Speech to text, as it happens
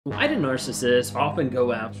Why do narcissists often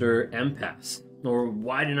go after empaths? Or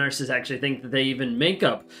why do narcissists actually think that they even make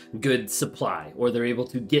up good supply or they're able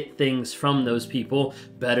to get things from those people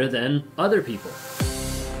better than other people?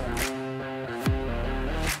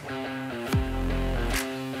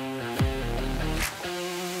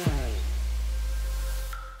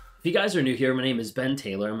 If you guys are new here, my name is Ben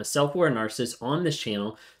Taylor. I'm a self-aware narcissist on this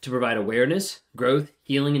channel to provide awareness, growth,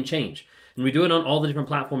 healing, and change. And we do it on all the different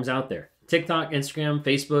platforms out there. TikTok, Instagram,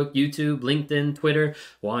 Facebook, YouTube, LinkedIn, Twitter.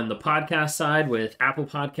 Well, on the podcast side with Apple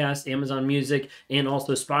Podcasts, Amazon Music, and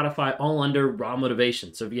also Spotify, all under Raw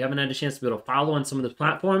Motivation. So if you haven't had a chance to be able to follow on some of those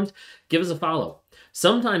platforms, give us a follow.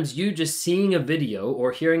 Sometimes you just seeing a video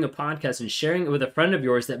or hearing a podcast and sharing it with a friend of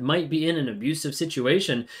yours that might be in an abusive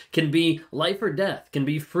situation can be life or death, can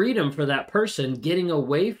be freedom for that person getting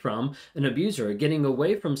away from an abuser, or getting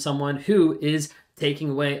away from someone who is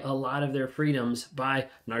taking away a lot of their freedoms by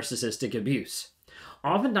narcissistic abuse.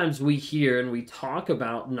 Oftentimes we hear and we talk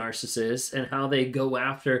about narcissists and how they go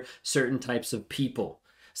after certain types of people.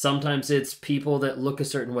 Sometimes it's people that look a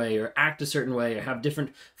certain way or act a certain way or have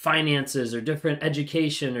different finances or different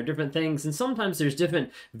education or different things. And sometimes there's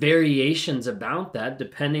different variations about that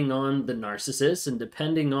depending on the narcissist and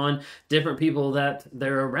depending on different people that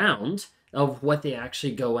they're around of what they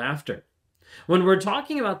actually go after. When we're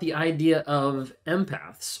talking about the idea of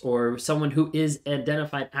empaths or someone who is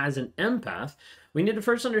identified as an empath, we need to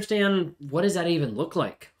first understand, what does that even look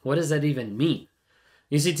like? What does that even mean?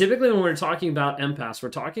 You see, typically when we're talking about empaths, we're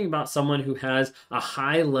talking about someone who has a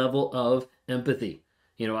high level of empathy,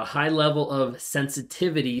 a high level of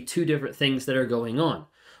sensitivity to different things that are going on.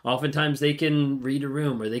 Oftentimes they can read a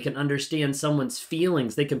room or they can understand someone's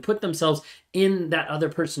feelings. They can put themselves in that other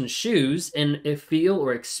person's shoes and feel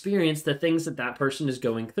or experience the things that that person is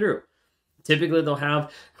going through. Typically, they'll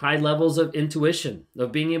have high levels of intuition,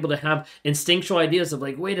 of being able to have instinctual ideas of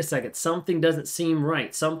like, wait a second, something doesn't seem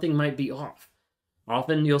right. Something might be off.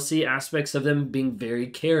 Often you'll see aspects of them being very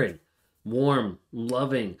caring, warm,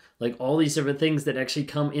 loving, like all these different things that actually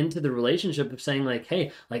come into the relationship of saying like,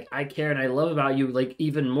 hey, like I care and I love about you, like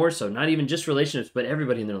even more so, not even just relationships, but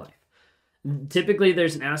everybody in their life. Typically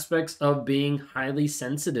there's an aspects of being highly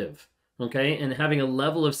sensitive, okay? And having a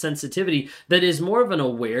level of sensitivity that is more of an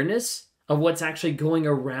awareness of what's actually going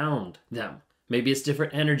around them. Maybe it's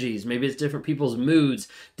different energies, maybe it's different people's moods,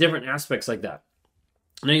 different aspects like that.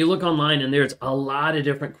 Now you look online and there's a lot of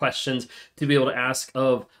different questions to be able to ask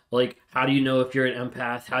of like, how do you know if you're an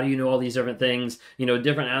empath? How do you know all these different things?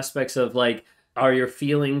 Different aspects of like, are your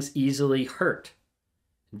feelings easily hurt?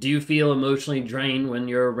 Do you feel emotionally drained when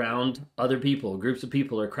you're around other people, groups of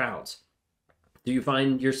people or crowds? Do you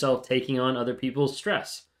find yourself taking on other people's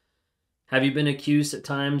stress? Have you been accused at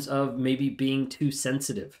times of maybe being too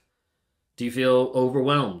sensitive? Do you feel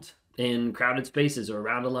overwhelmed in crowded spaces or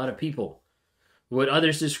around a lot of people? Would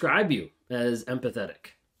others describe you as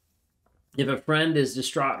empathetic? If a friend is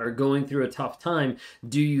distraught or going through a tough time,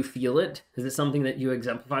 do you feel it? Is it something that you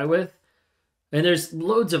exemplify with? And there's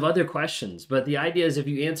loads of other questions, but the idea is if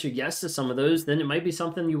you answer yes to some of those, then it might be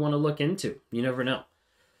something you want to look into. You never know.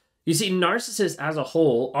 You see, narcissists as a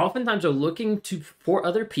whole oftentimes are looking for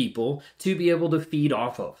other people to be able to feed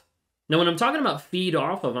off of. Now, when I'm talking about feed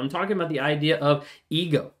off of, I'm talking about the idea of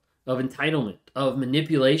ego, of entitlement, of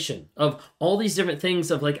manipulation, of all these different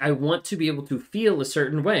things of like, I want to be able to feel a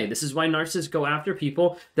certain way. This is why narcissists go after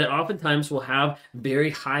people that oftentimes will have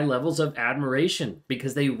very high levels of admiration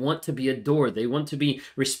because they want to be adored. They want to be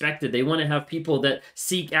respected. They want to have people that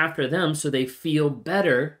seek after them so they feel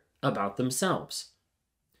better about themselves.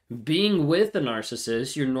 Being with a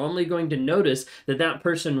narcissist, you're normally going to notice that that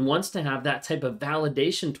person wants to have that type of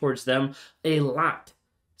validation towards them a lot.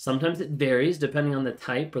 Sometimes it varies depending on the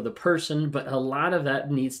type or the person, but a lot of that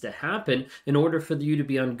needs to happen in order for you to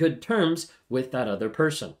be on good terms with that other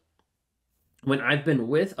person. When I've been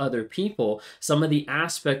with other people, some of the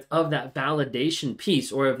aspect of that validation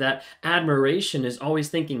piece or of that admiration is always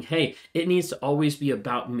thinking, hey, it needs to always be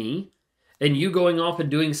about me. And you going off and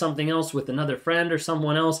doing something else with another friend or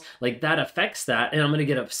someone else, like that affects that. And I'm going to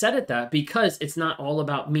get upset at that because it's not all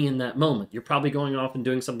about me in that moment. You're probably going off and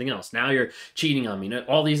doing something else. Now you're cheating on me.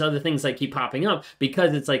 All these other things that keep popping up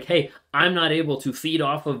because it's like, hey, I'm not able to feed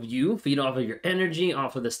off of you, feed off of your energy,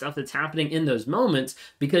 off of the stuff that's happening in those moments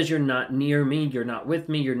because you're not near me. You're not with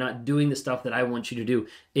me. You're not doing the stuff that I want you to do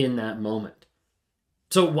in that moment.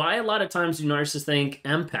 So why a lot of times do narcissists think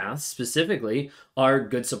empaths specifically are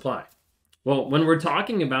good supply? Well, when we're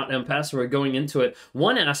talking about empaths, we're going into it.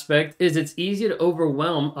 One aspect is it's easy to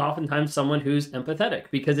overwhelm oftentimes someone who's empathetic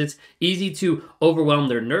because it's easy to overwhelm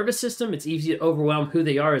their nervous system. It's easy to overwhelm who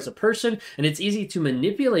they are as a person. And it's easy to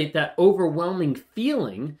manipulate that overwhelming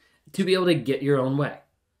feeling to be able to get your own way.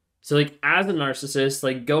 So like as a narcissist,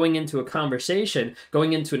 like going into a conversation,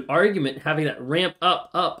 going into an argument, having that ramp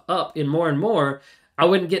up in more and more, I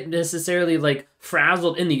wouldn't get necessarily like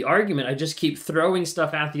frazzled in the argument. I just keep throwing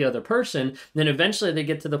stuff at the other person. Then eventually they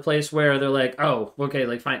get to the place where they're like, oh, okay,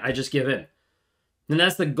 like fine, I just give in. And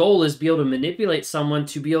that's the goal, is be able to manipulate someone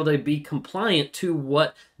to be able to be compliant to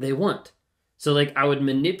what they want. So like I would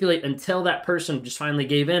manipulate until that person just finally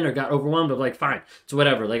gave in or got overwhelmed of like, fine, it's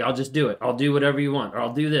whatever. Like I'll just do it. I'll do whatever you want, or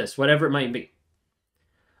I'll do this, whatever it might be.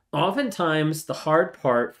 Oftentimes, the hard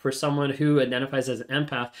part for someone who identifies as an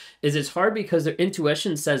empath is it's hard because their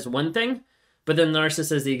intuition says one thing, but then the narcissist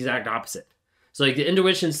says the exact opposite. So like the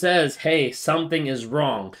intuition says, hey, something is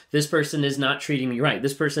wrong. This person is not treating me right.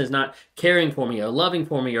 This person is not caring for me or loving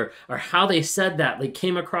for me, or how they said that, like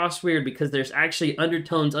came across weird because there's actually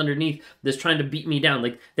undertones underneath that's trying to beat me down.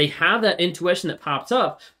 Like they have that intuition that pops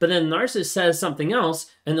up, but then the narcissist says something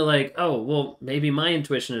else and they're like, oh, well, maybe my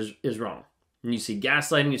intuition is wrong. And you see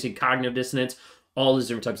gaslighting, you see cognitive dissonance, all these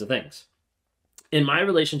different types of things. In my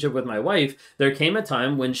relationship with my wife, there came a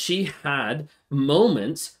time when she had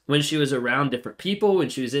moments when she was around different people, when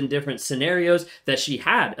she was in different scenarios, that she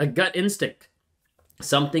had a gut instinct.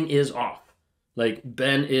 Something is off. Like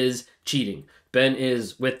Ben is cheating. Ben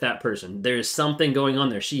is with that person. There is something going on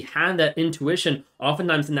there. She had that intuition.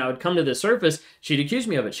 Oftentimes, and that would come to the surface, she'd accuse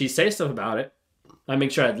me of it. She'd say stuff about it. I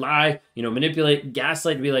make sure I'd lie, manipulate,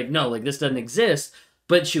 gaslight, to be like, no, like this doesn't exist.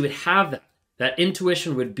 But she would have that. That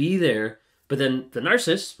intuition would be there. But then the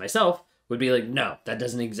narcissist, myself, would be like, no, that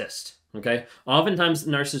doesn't exist. Okay? Oftentimes,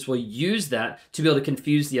 the narcissist will use that to be able to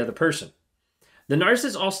confuse the other person. The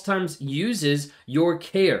narcissist oftentimes uses your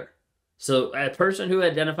care. So a person who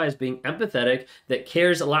identifies being empathetic, that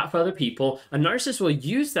cares a lot for other people, a narcissist will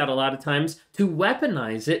use that a lot of times to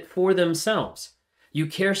weaponize it for themselves. You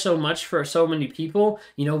care so much for so many people,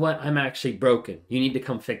 you know what? I'm actually broken. You need to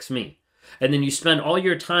come fix me. And then you spend all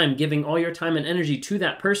your time giving all your time and energy to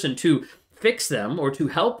that person to fix them or to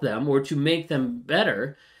help them or to make them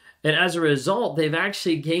better. And as a result, they've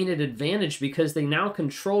actually gained an advantage because they now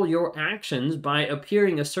control your actions by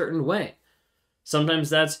appearing a certain way. Sometimes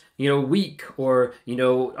that's, weak or,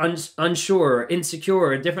 unsure or insecure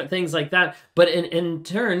or different things like that. But in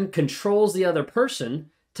turn, controls the other person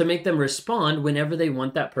to make them respond whenever they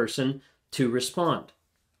want that person to respond.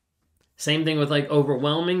 Same thing with like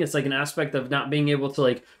overwhelming. It's like an aspect of not being able to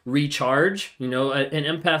like recharge, an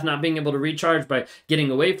empath not being able to recharge by getting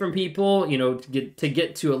away from people, to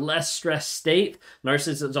get to a less stressed state.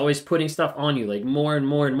 Narcissist is always putting stuff on you, like more and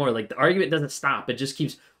more and more. Like the argument doesn't stop. It just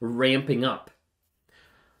keeps ramping up.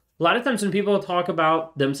 A lot of times when people talk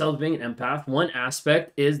about themselves being an empath, one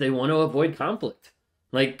aspect is they want to avoid conflict.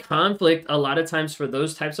 Like conflict, a lot of times for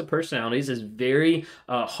those types of personalities is very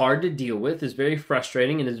hard to deal with, is very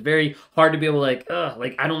frustrating, and is very hard to be able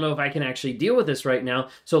to I don't know if I can actually deal with this right now.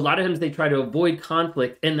 So a lot of times they try to avoid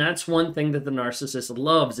conflict, and that's one thing that the narcissist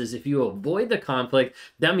loves, is if you avoid the conflict,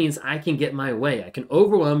 that means I can get my way. I can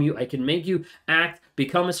overwhelm you, I can make you act,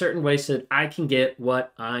 become a certain way so that I can get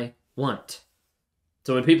what I want.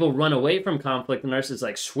 So when people run away from conflict, the narcissist is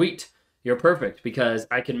like, sweet. You're perfect because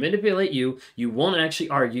I can manipulate you. You won't actually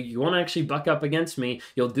argue. You won't actually buck up against me.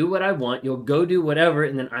 You'll do what I want. You'll go do whatever,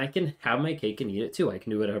 and then I can have my cake and eat it too. I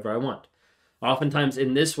can do whatever I want. Oftentimes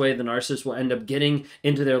in this way, the narcissist will end up getting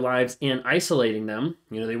into their lives and isolating them.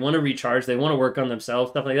 They want to recharge. They want to work on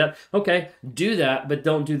themselves, stuff like that. Okay, do that, but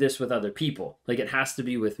don't do this with other people. Like it has to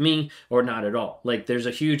be with me or not at all. Like there's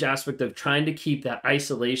a huge aspect of trying to keep that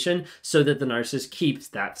isolation so that the narcissist keeps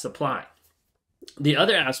that supply. The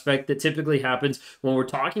other aspect that typically happens when we're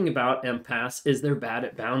talking about empaths is they're bad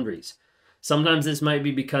at boundaries. Sometimes this might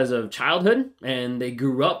be because of childhood and they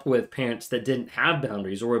grew up with parents that didn't have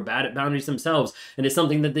boundaries or were bad at boundaries themselves. And it's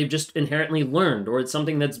something that they've just inherently learned, or it's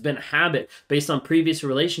something that's been a habit based on previous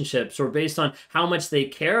relationships or based on how much they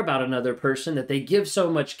care about another person, that they give so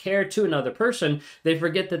much care to another person, they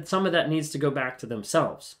forget that some of that needs to go back to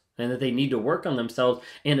themselves and that they need to work on themselves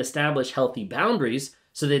and establish healthy boundaries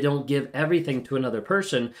so they don't give everything to another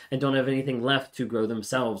person and don't have anything left to grow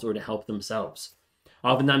themselves or to help themselves.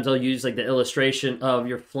 Oftentimes I'll use like the illustration of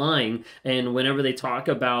you're flying, and whenever they talk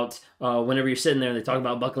about, whenever you're sitting there, they talk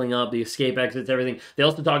about buckling up, the escape exits, everything. They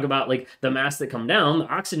also talk about like the masks that come down, the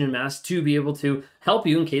oxygen masks, to be able to help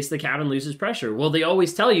you in case the cabin loses pressure. Well, they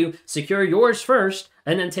always tell you secure yours first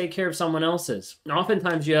and then take care of someone else's.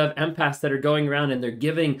 Oftentimes you have empaths that are going around and they're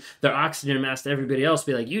giving their oxygen mask to everybody else.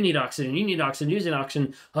 Be like, you need oxygen, using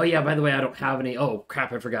oxygen. Oh yeah, by the way, I don't have any. Oh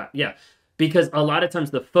crap, I forgot. Yeah. Because a lot of times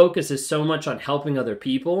the focus is so much on helping other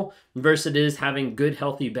people versus it is having good,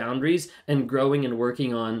 healthy boundaries and growing and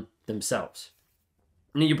working on themselves.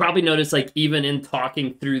 And you probably notice, like, even in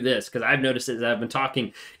talking through this, because I've noticed it as I've been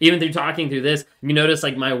talking, even through talking through this, you notice,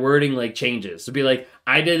 like, my wording, like, changes. To be like,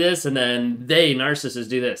 I did this, and then they, narcissists,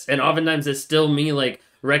 do this. And oftentimes it's still me, like,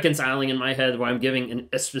 reconciling in my head where I'm giving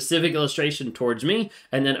a specific illustration towards me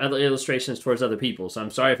and then other illustrations towards other people. So I'm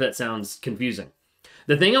sorry if that sounds confusing.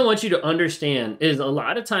 The thing I want you to understand is a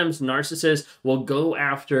lot of times narcissists will go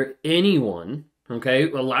after anyone, okay?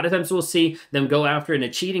 A lot of times we'll see them go after, in a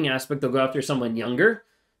cheating aspect, they'll go after someone younger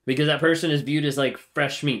because that person is viewed as like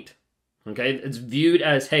fresh meat, okay? It's viewed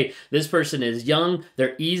as, hey, this person is young,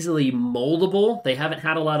 they're easily moldable, they haven't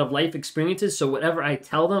had a lot of life experiences, so whatever I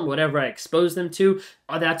tell them, whatever I expose them to,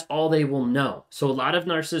 that's all they will know. So a lot of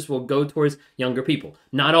narcissists will go towards younger people.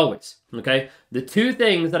 Not always, okay? The two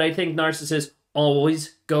things that I think narcissists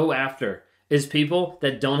always go after is people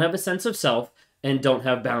that don't have a sense of self and don't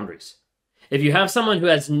have boundaries. If you have someone who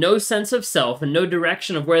has no sense of self and no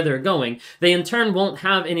direction of where they're going, they in turn won't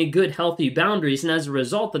have any good, healthy boundaries. And as a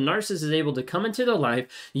result, the narcissist is able to come into their life,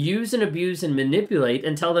 use and abuse and manipulate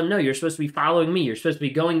and tell them, no, you're supposed to be following me. You're supposed to be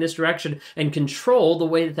going this direction, and control the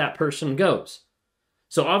way that that person goes.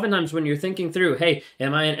 So oftentimes when you're thinking through, hey,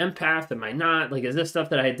 am I an empath? Am I not? Like, is this stuff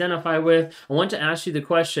that I identify with? I want to ask you the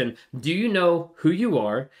question, do you know who you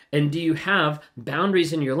are? And do you have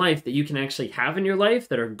boundaries in your life that you can actually have in your life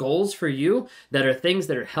that are goals for you, that are things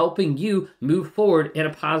that are helping you move forward in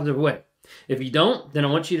a positive way? If you don't, then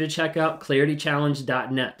I want you to check out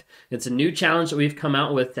claritychallenge.net. It's a new challenge that we've come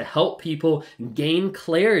out with to help people gain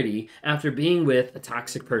clarity after being with a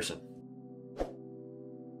toxic person.